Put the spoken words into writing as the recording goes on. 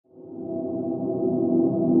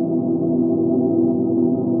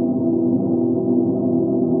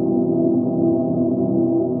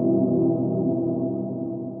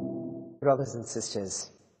brothers and sisters,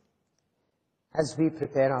 as we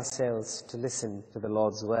prepare ourselves to listen to the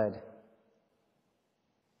Lord's word,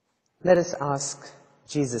 let us ask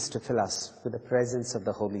Jesus to fill us with the presence of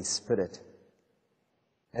the Holy Spirit.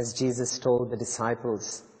 As Jesus told the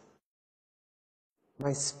disciples,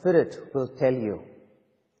 "My Spirit will tell you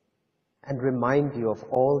and remind you of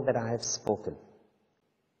all that I have spoken."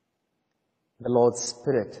 The Lord's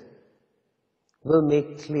Spirit will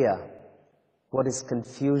make clear what is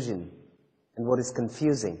confusion and what is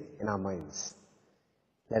confusing in our minds.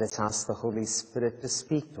 Let us ask the Holy Spirit to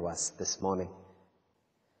speak to us this morning.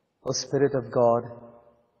 O Spirit of God,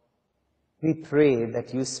 we pray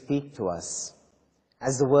that you speak to us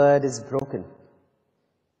as the word is broken.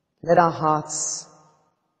 Let our hearts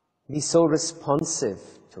be so responsive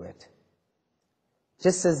to it.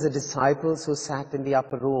 Just as the disciples who sat in the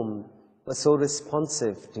upper room were so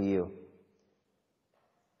responsive to you.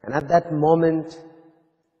 And at that moment,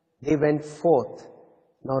 they went forth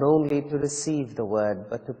not only to receive the word,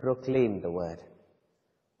 but to proclaim the word.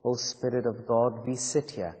 O Spirit of God, we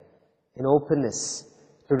sit here in openness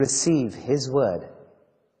to receive His word,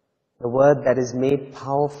 the word that is made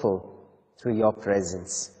powerful through your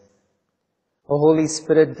presence. O Holy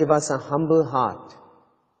Spirit, give us a humble heart,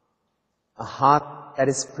 a heart that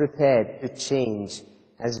is prepared to change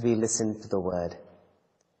as we listen to the word,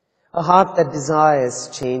 a heart that desires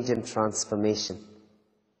change and transformation.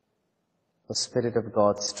 O Spirit of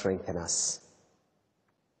God, strengthen us.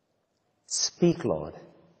 Speak, Lord.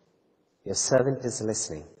 Your servant is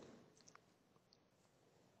listening.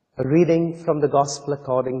 A reading from the Gospel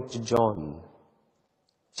according to John,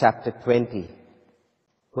 chapter 20,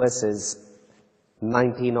 verses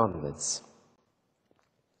 19 onwards.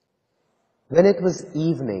 When it was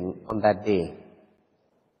evening on that day,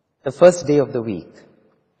 the first day of the week,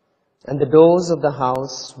 and the doors of the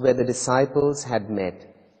house where the disciples had met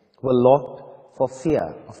were locked for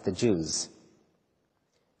fear of the Jews,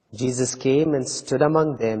 Jesus came and stood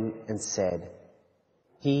among them and said,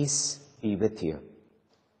 "Peace be with you."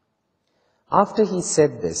 After he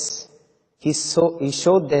said this, he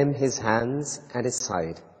showed them his hands and his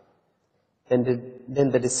side.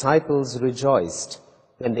 Then the disciples rejoiced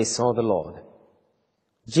when they saw the Lord.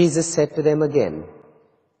 Jesus said to them again,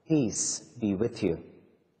 "Peace be with you.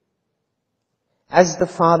 As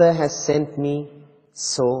the Father has sent me,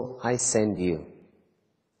 so I send you."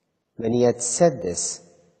 When he had said this,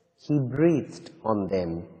 he breathed on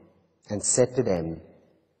them and said to them,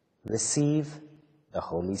 "Receive the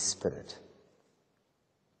Holy Spirit."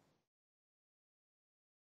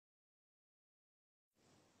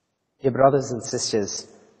 Dear brothers and sisters,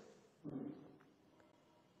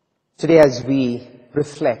 today as we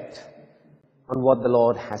reflect on what the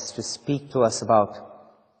Lord has to speak to us about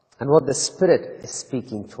and what the Spirit is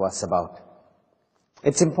speaking to us about,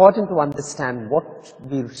 it's important to understand what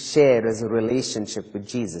we share as a relationship with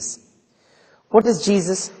Jesus. What does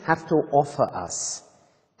Jesus have to offer us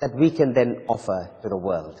that we can then offer to the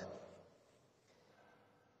world?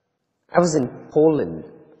 I was in Poland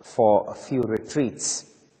for a few retreats.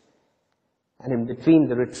 And in between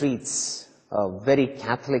the retreats, a very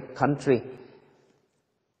Catholic country,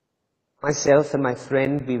 myself and my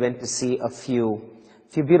friend, we went to see a few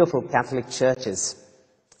beautiful Catholic churches.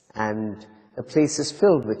 And the place is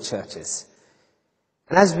filled with churches.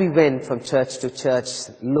 And as we went from church to church,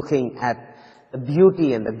 looking at the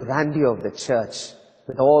beauty and the grandeur of the church,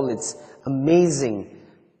 with all its amazing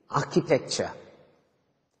architecture,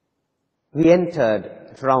 we entered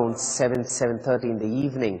at around 7:30 in the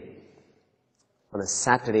evening, on a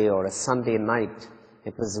Saturday or a Sunday night.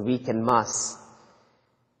 It was a weekend mass.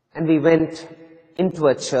 And we went into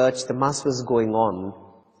a church, the mass was going on,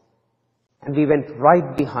 and we went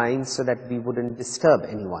right behind so that we wouldn't disturb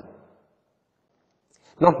anyone.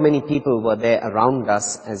 Not many people were there around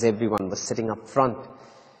us as everyone was sitting up front.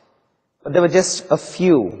 But there were just a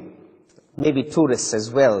few, maybe tourists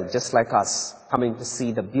as well, just like us, coming to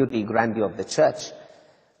see the beauty, grandeur of the church.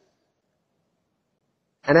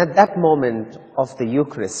 And at that moment of the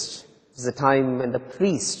Eucharist was the time when the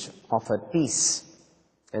priest offered peace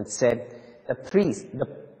and said, the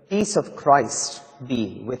peace of Christ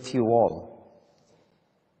be with you all.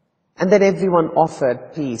 And then everyone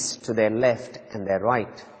offered peace to their left and their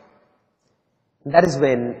right. And that is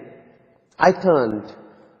when I turned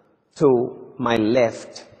to my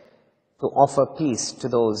left to offer peace to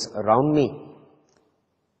those around me.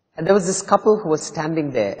 And there was this couple who was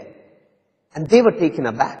standing there. And they were taken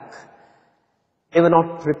aback. They were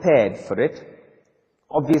not prepared for it.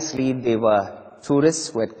 Obviously, they were tourists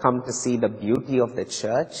who had come to see the beauty of the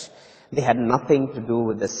church. They had nothing to do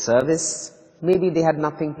with the service. Maybe they had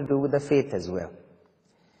nothing to do with the faith as well.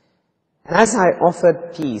 And as I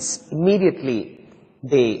offered peace, immediately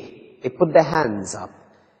they put their hands up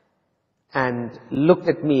and looked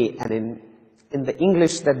at me, and in the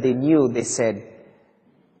English that they knew, they said,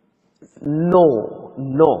 no,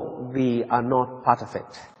 we are not part of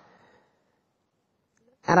it.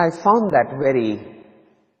 And I found that very,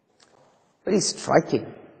 very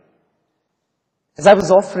striking. As I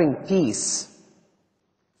was offering peace,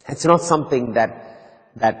 it's not something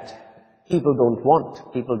that people don't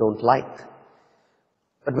want, people don't like.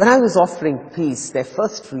 But when I was offering peace, their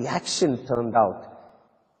first reaction turned out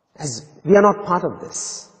as, we are not part of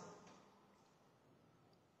this.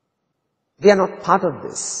 We are not part of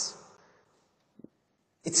this.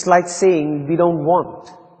 It's like saying, we don't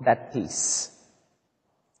want that peace.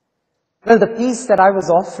 Well, the peace that I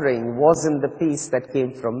was offering wasn't the peace that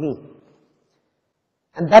came from me.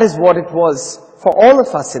 And that is what it was for all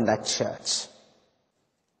of us in that church.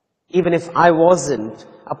 Even if I wasn't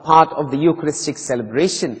a part of the Eucharistic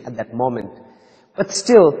celebration at that moment, but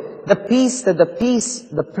still, the peace that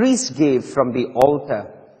the priest gave from the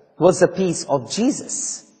altar was the peace of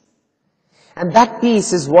Jesus. And that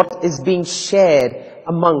peace is what is being shared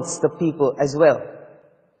amongst the people as well.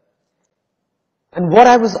 And what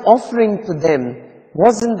I was offering to them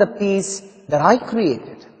wasn't the peace that I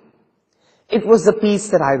created. It was the peace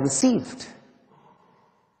that I received.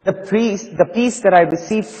 The peace that I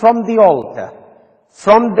received from the altar,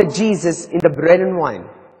 from the Jesus in the bread and wine.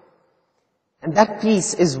 And that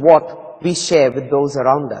peace is what we share with those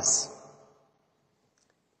around us.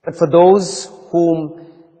 But for those whom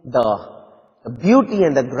the beauty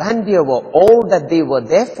and the grandeur were all that they were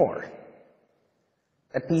there for,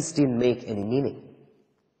 that peace didn't make any meaning.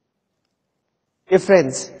 Dear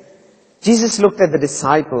friends, Jesus looked at the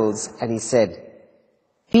disciples and he said,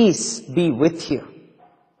 peace be with you.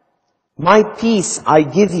 My peace I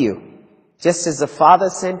give you. Just as the Father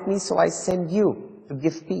sent me, so I send you to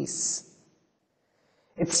give peace.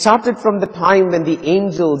 It started from the time when the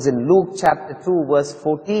angels in Luke chapter 2 verse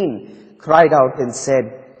 14 cried out and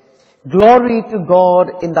said, glory to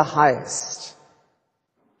God in the highest,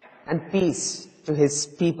 and peace to his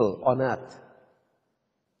people on earth.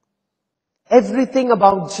 Everything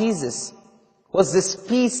about Jesus was this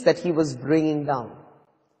peace that he was bringing down.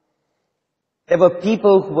 There were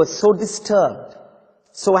people who were so disturbed,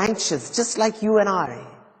 so anxious, just like you and I.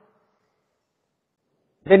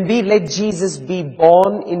 When we let Jesus be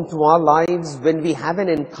born into our lives, when we have an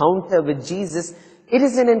encounter with Jesus, it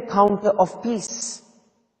is an encounter of peace.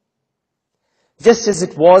 Just as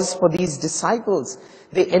it was for these disciples,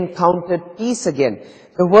 they encountered peace again.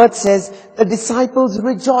 The word says, the disciples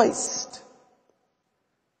rejoiced.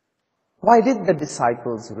 Why did the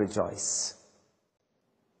disciples rejoice?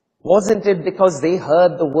 Wasn't it because they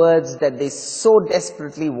heard the words that they so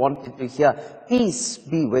desperately wanted to hear? Peace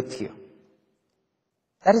be with you.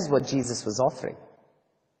 That is what Jesus was offering.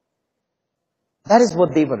 That is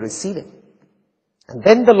what they were receiving. And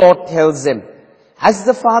then the Lord tells them, as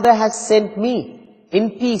the Father has sent me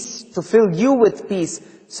in peace to fill you with peace,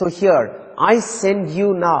 so here I send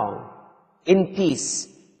you now in peace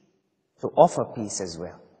to offer peace as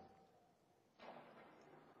well.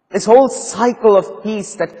 This whole cycle of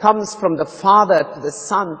peace that comes from the Father to the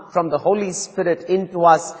Son, from the Holy Spirit into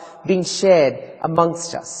us, being shared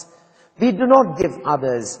amongst us. We do not give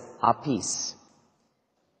others our peace.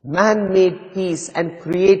 Man-made peace and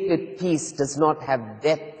created peace does not have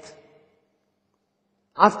depth.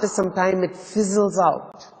 After some time, it fizzles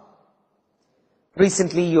out.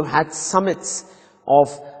 Recently, you had summits of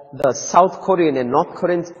the South Korean and North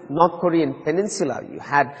Korean peninsula. You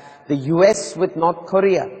had the US with North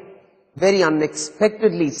Korea, very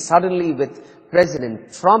unexpectedly, suddenly with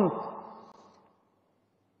President Trump.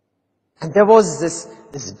 And there was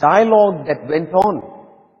this dialogue that went on.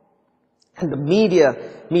 And the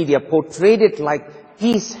media portrayed it like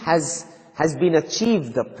peace has been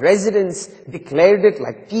achieved. The presidents declared it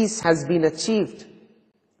like peace has been achieved.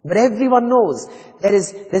 But everyone knows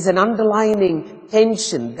there's an underlying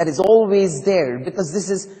tension that is always there, because this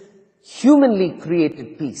is humanly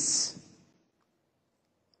created peace.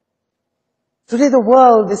 Today the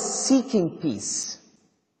world is seeking peace.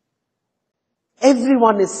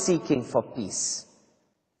 Everyone is seeking for peace.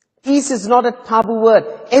 Peace is not a taboo word.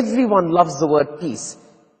 Everyone loves the word peace.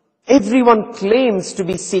 Everyone claims to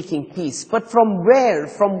be seeking peace. But from where?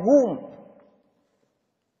 From whom?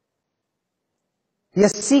 We are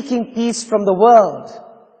seeking peace from the world.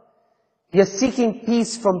 We are seeking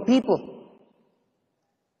peace from people.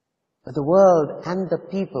 But the world and the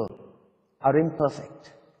people are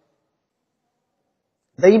imperfect.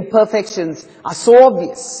 The imperfections are so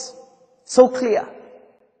obvious, so clear.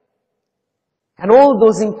 And all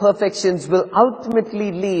those imperfections will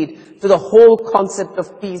ultimately lead to the whole concept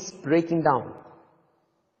of peace breaking down.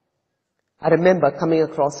 I remember coming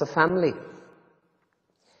across a family.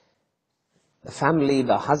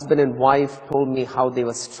 The husband and wife told me how they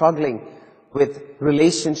were struggling with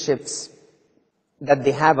relationships that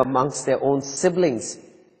they have amongst their own siblings.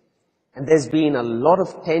 And there's been a lot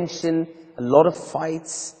of tension, a lot of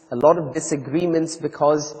fights, a lot of disagreements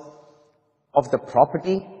because of the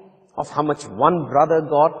property, of how much one brother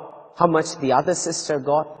got, how much the other sister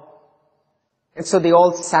got. And so they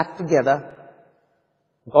all sat together,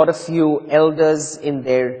 got a few elders in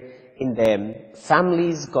their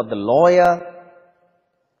families, got the lawyer,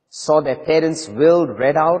 saw their parents' will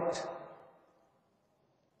read out.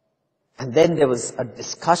 And then there was a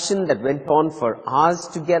discussion that went on for hours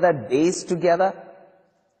together, days together.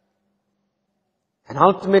 And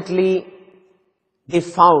ultimately, they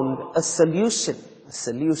found a solution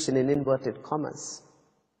in inverted commas.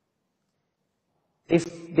 They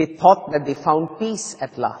thought that they found peace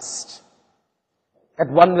at last. That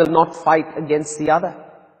one will not fight against the other.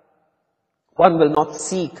 One will not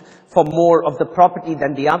seek for more of the property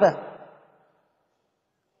than the other.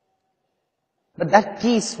 But that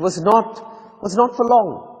peace was not for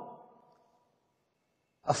long.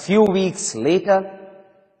 A few weeks later,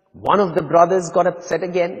 one of the brothers got upset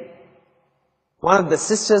again. One of the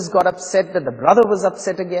sisters got upset that the brother was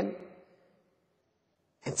upset again.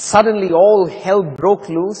 And suddenly all hell broke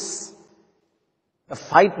loose. The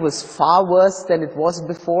fight was far worse than it was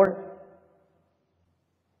before.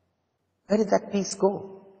 Where did that peace go?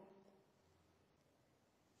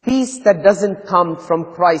 Peace that doesn't come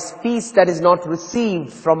from Christ, peace that is not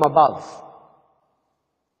received from above,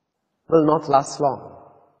 will not last long.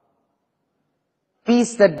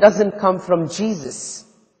 Peace that doesn't come from Jesus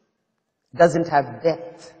doesn't have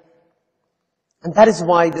depth. And that is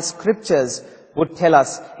why the scriptures would tell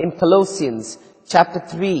us in Colossians chapter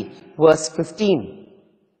 3, verse 15,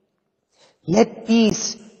 let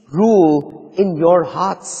peace rule in your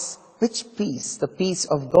hearts. Which peace? The peace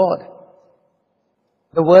of God.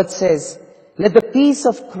 The word says, let the peace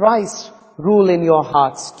of Christ rule in your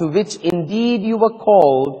hearts, to which indeed you were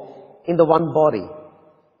called in the one body.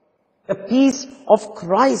 The peace of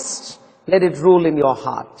Christ, let it rule in your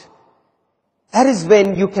heart. That is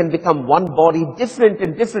when you can become one body, different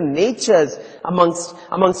in different natures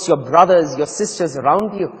amongst your brothers, your sisters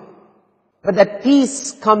around you. But that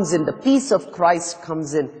peace comes in, the peace of Christ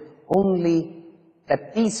comes in only,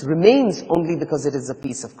 that peace remains only because it is the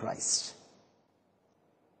peace of Christ.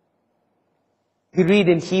 We read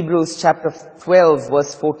in Hebrews chapter 12,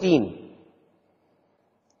 verse 14.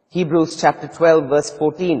 Hebrews chapter 12, verse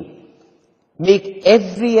 14. Make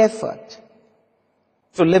every effort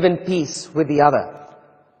to live in peace with the other.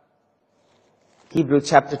 Hebrews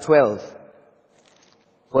chapter 12,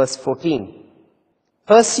 verse 14.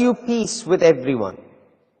 Pursue peace with everyone,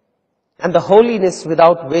 and the holiness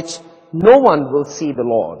without which no one will see the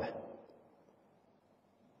Lord.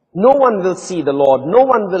 No one will see the Lord. No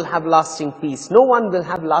one will have lasting peace. No one will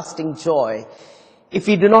have lasting joy if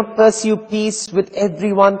we do not pursue peace with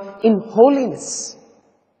everyone in holiness.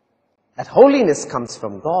 That holiness comes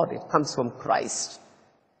from God. It comes from Christ.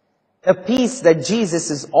 The peace that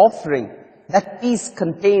Jesus is offering, that peace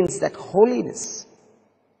contains that holiness.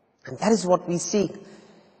 And that is what we seek.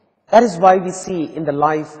 That is why we see in the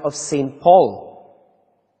life of St. Paul.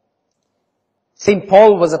 St.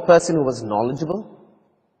 Paul was a person who was knowledgeable.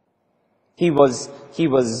 He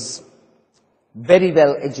was very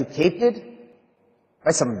well educated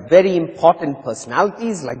by some very important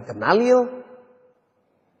personalities like Gamaliel.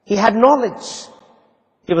 He had knowledge.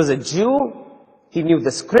 He was a Jew. He knew the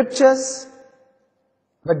scriptures.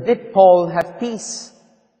 But did Paul have peace?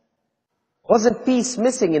 Wasn't peace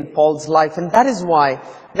missing in Paul's life? And that is why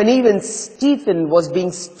when even Stephen was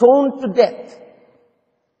being stoned to death,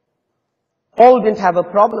 Paul didn't have a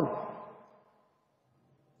problem.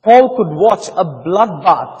 Paul could watch a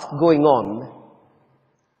bloodbath going on,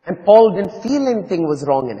 and Paul didn't feel anything was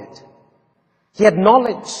wrong in it. He had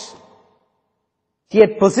knowledge. He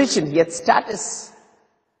had position. He had status.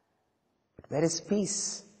 But where is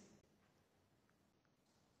peace?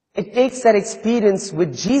 It takes that experience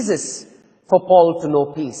with Jesus for Paul to know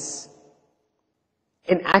peace.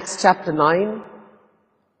 In Acts chapter 9,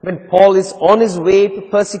 when Paul is on his way to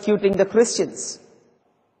persecuting the Christians,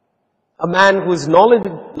 a man who is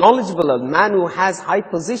knowledgeable, a man who has high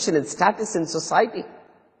position and status in society.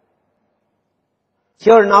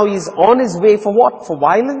 Here now he is on his way for what? For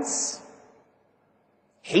violence,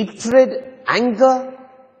 hatred, anger,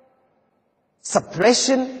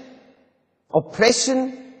 suppression,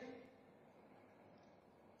 oppression.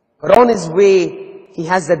 But on his way, he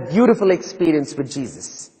has that beautiful experience with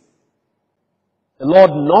Jesus. The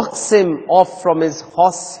Lord knocks him off from his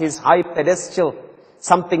horse, his high pedestal,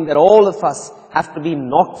 something that all of us have to be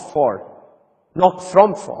knocked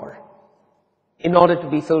from for, in order to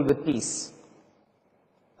be filled with peace.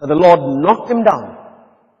 But the Lord knocked him down,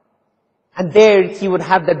 and there he would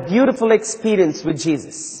have that beautiful experience with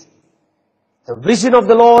Jesus. The vision of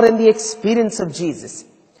the Lord and the experience of Jesus.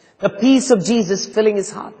 The peace of Jesus filling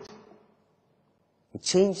his heart. It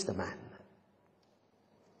changed the man.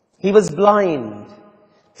 He was blind.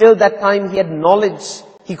 Till that time he had knowledge.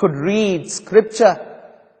 He could read scripture.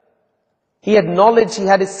 He had knowledge. He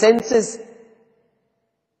had his senses.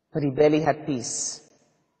 But he barely had peace.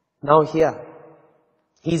 Now here,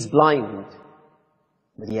 he's blind.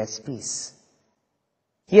 But he has peace.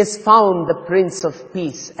 He has found the Prince of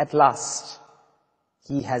Peace at last.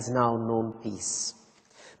 He has now known peace.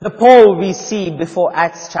 The Paul we see before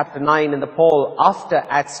Acts chapter 9 and the Paul after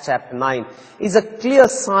Acts chapter 9 is a clear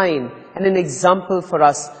sign and an example for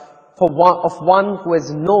us of one who has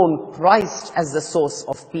known Christ as the source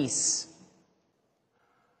of peace.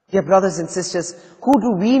 Dear brothers and sisters, who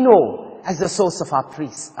do we know as the source of our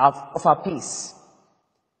peace?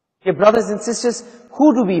 Dear brothers and sisters,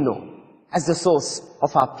 who do we know as the source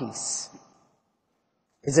of our peace?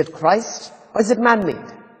 Is it Christ or is it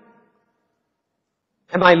man-made?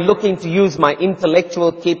 Am I looking to use my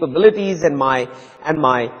intellectual capabilities and my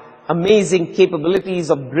amazing capabilities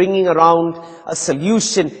of bringing around a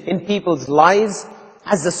solution in people's lives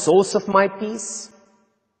as the source of my peace?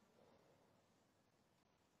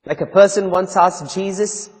 Like a person once asked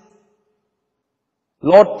Jesus,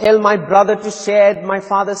 Lord, tell my brother to share my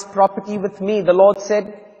father's property with me. The Lord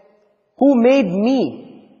said, who made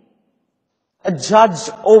me a judge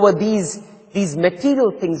over these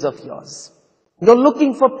material things of yours? You're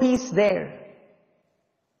looking for peace there.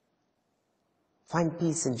 Find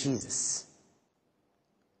peace in Jesus.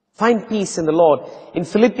 Find peace in the Lord. In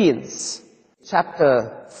Philippians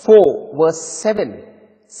chapter 4, verse 7,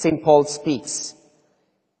 St. Paul speaks,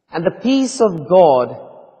 and the peace of God,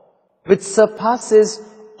 which surpasses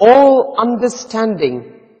all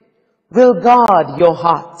understanding, will guard your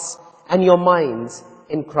hearts and your minds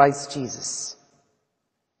in Christ Jesus.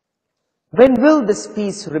 When will this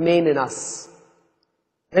peace remain in us?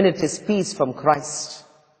 When it is peace from Christ.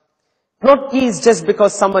 Not peace just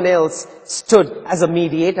because someone else stood as a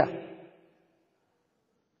mediator.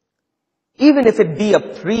 Even if it be a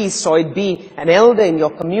priest or it be an elder in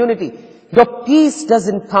your community, your peace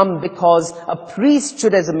doesn't come because a priest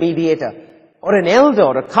stood as a mediator or an elder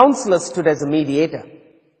or a counselor stood as a mediator.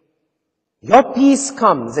 Your peace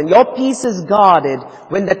comes and your peace is guarded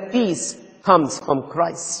when that peace comes from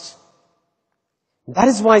Christ. That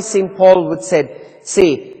is why St. Paul would say,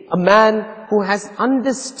 a man who has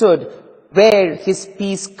understood where his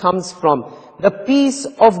peace comes from, the peace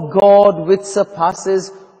of God which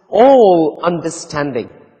surpasses all understanding,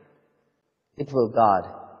 it will guard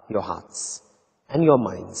your hearts and your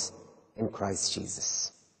minds in Christ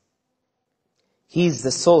Jesus. He is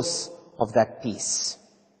the source of that peace.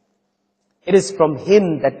 It is from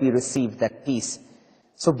Him that we receive that peace.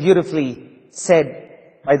 So beautifully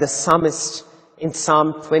said by the psalmist in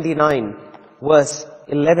Psalm 29, verse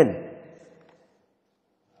 11.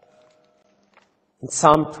 In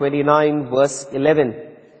Psalm 29, verse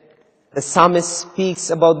 11, the psalmist speaks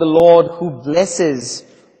about the Lord who blesses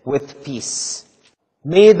with peace.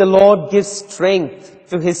 May the Lord give strength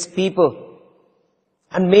to His people,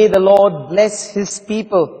 and may the Lord bless His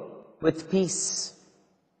people with peace.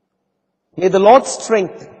 May the Lord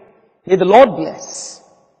strengthen, may the Lord bless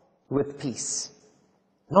with peace.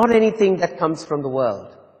 Not anything that comes from the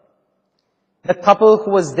world. The couple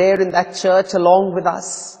who was there in that church along with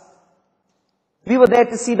us, we were there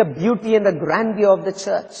to see the beauty and the grandeur of the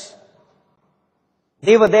church.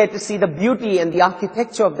 They were there to see the beauty and the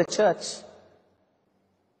architecture of the church.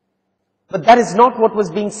 But that is not what was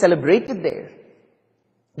being celebrated there.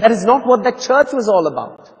 That is not what that church was all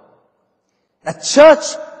about. That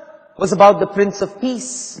church was about the Prince of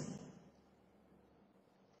Peace.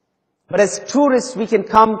 But as tourists, we can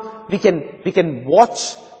come, we can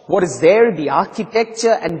watch what is there, the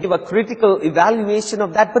architecture, and give a critical evaluation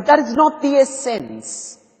of that. But that is not the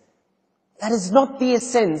essence. That is not the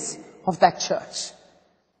essence of that church.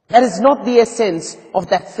 That is not the essence of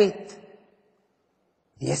that faith.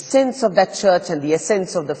 The essence of that church and the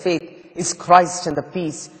essence of the faith is Christ and the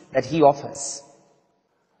peace that He offers.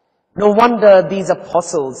 No wonder these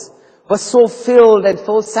apostles were so filled and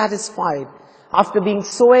so satisfied after being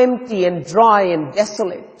so empty and dry and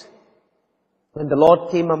desolate, when the Lord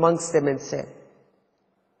came amongst them and said,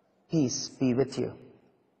 peace be with you.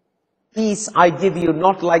 Peace I give you,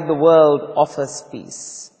 not like the world offers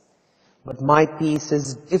peace. But my peace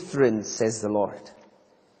is different, says the Lord.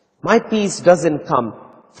 My peace doesn't come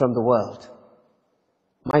from the world.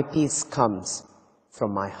 My peace comes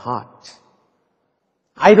from my heart.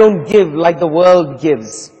 I don't give like the world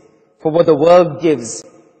gives, for what the world gives,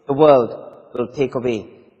 the world will take away.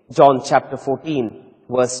 John chapter 14,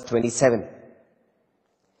 verse 27.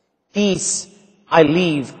 Peace I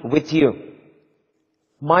leave with you.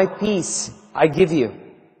 My peace I give you.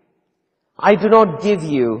 I do not give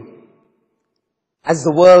you as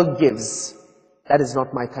the world gives. That is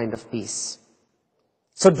not my kind of peace.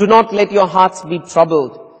 So do not let your hearts be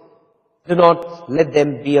troubled. Do not let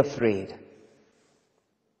them be afraid.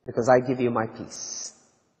 Because I give you my peace.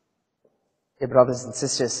 Dear brothers and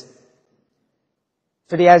sisters,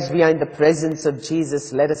 today as we are in the presence of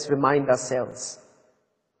Jesus, let us remind ourselves,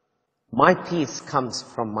 my peace comes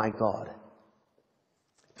from my God.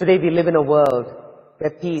 Today we live in a world where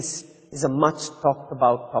peace is a much talked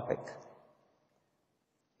about topic.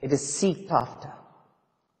 It is seeked after.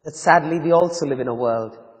 But sadly we also live in a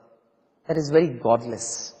world that is very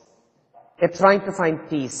godless. They're trying to find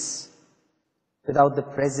peace without the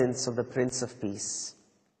presence of the Prince of Peace.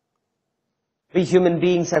 We human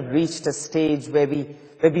beings have reached a stage where we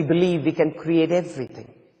believe we can create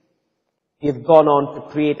everything. We have gone on to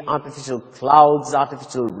create artificial clouds,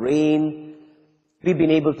 artificial rain. We've been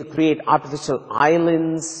able to create artificial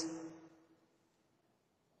islands.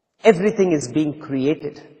 Everything is being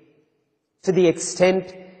created. To the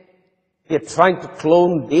extent we are trying to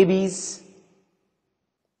clone babies.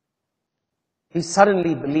 We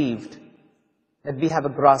suddenly believed that we have a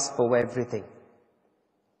grasp over everything.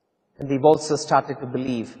 And we've also started to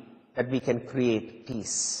believe that we can create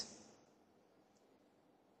peace.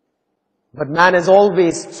 But man has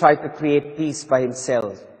always tried to create peace by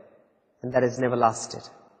himself, and that has never lasted.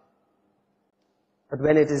 But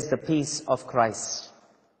when it is the peace of Christ,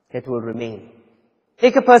 it will remain.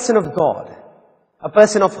 Take a person of God, a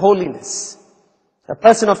person of holiness, a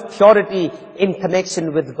person of purity in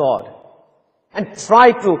connection with God, and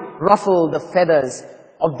try to ruffle the feathers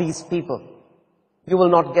of these people. You will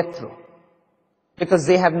not get through, because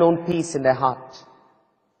they have known peace in their heart,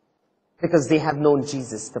 because they have known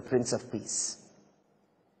Jesus, the Prince of Peace.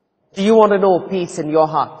 Do you want to know peace in your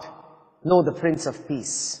heart? Know the Prince of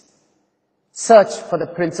Peace. Search for the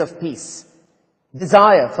Prince of Peace.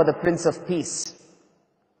 Desire for the Prince of Peace.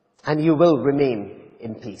 And you will remain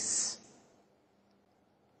in peace.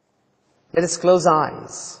 Let us close our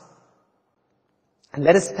eyes. And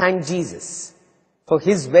let us thank Jesus for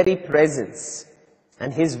His very presence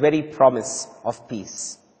and His very promise of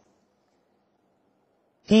peace.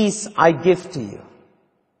 Peace I give to you,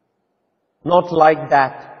 not like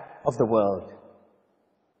that of the world.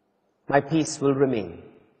 My peace will remain.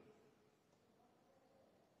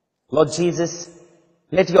 Lord Jesus,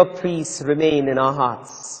 let your peace remain in our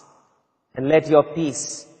hearts, and let your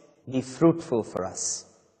peace be fruitful for us.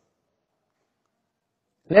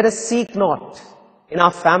 Let us seek not in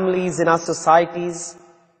our families, in our societies,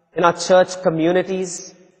 in our church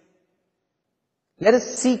communities. Let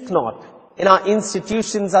us seek not in our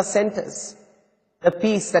institutions, our centers, the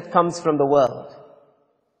peace that comes from the world.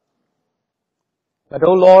 But,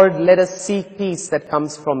 O Lord, let us seek peace that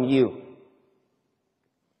comes from you.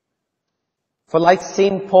 For like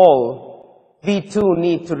St. Paul, we too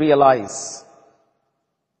need to realize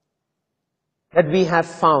that we have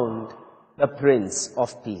found the Prince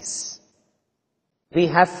of Peace. We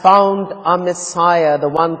have found our Messiah, the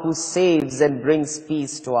one who saves and brings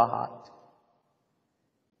peace to our heart.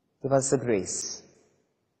 Give us the grace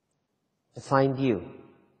to find you,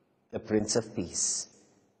 the Prince of Peace,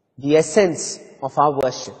 the essence of our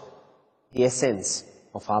worship, the essence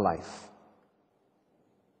of our life.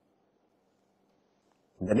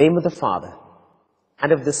 In the name of the Father,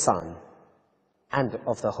 and of the Son, and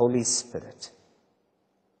of the Holy Spirit.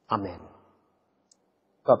 Amen.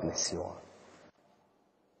 God bless you all.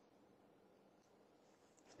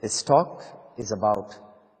 This talk is about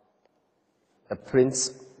the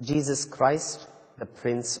Prince, Jesus Christ, the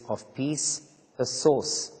Prince of Peace, the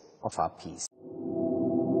source of our peace.